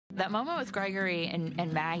That moment with Gregory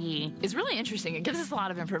and Maggie is really interesting. It gives us a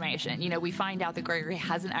lot of information. You know, we find out that Gregory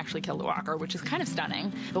hasn't actually killed the walker, which is kind of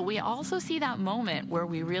stunning. But we also see that moment where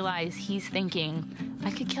we realize he's thinking,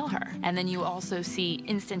 I could kill her. And then you also see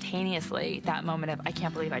instantaneously that moment of, I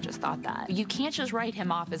can't believe I just thought that. You can't just write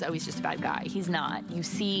him off as, oh, he's just a bad guy. He's not. You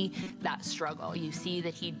see that struggle. You see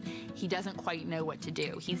that he doesn't quite know what to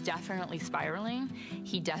do. He's definitely spiraling.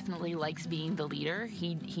 He definitely likes being the leader.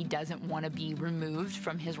 He doesn't want to be removed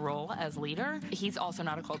from his role as leader. He's also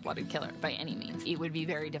not a cold-blooded killer by any means. It would be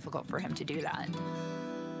very difficult for him to do that.